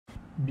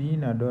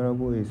Being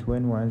adorable is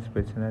when one's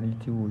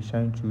personality will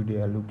shine through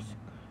their looks.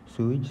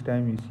 So each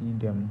time you see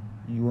them,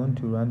 you want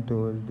to run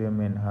towards them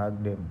and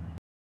hug them.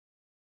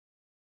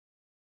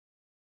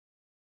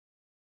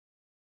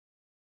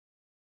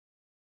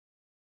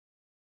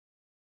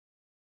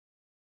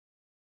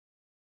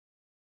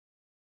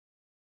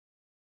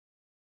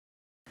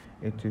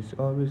 It is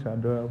always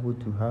adorable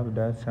to have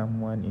that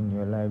someone in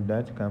your life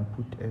that can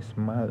put a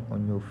smile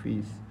on your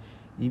face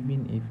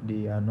even if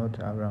they are not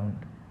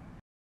around.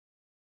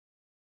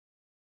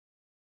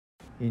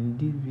 In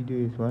this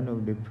video is one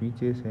of the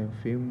prettiest and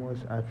famous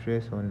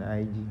actress on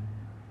IG.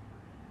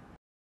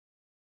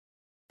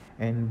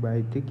 And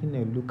by taking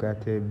a look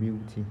at her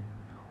beauty,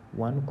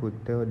 one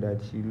could tell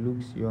that she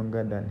looks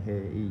younger than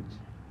her age.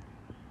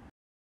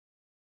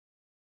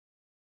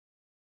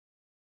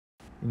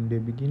 In the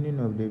beginning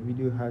of the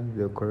video has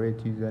the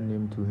correct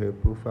username to her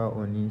profile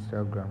on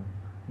Instagram.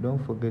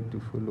 Don't forget to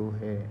follow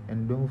her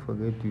and don't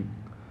forget to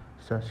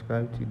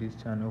subscribe to this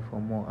channel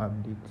for more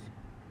updates.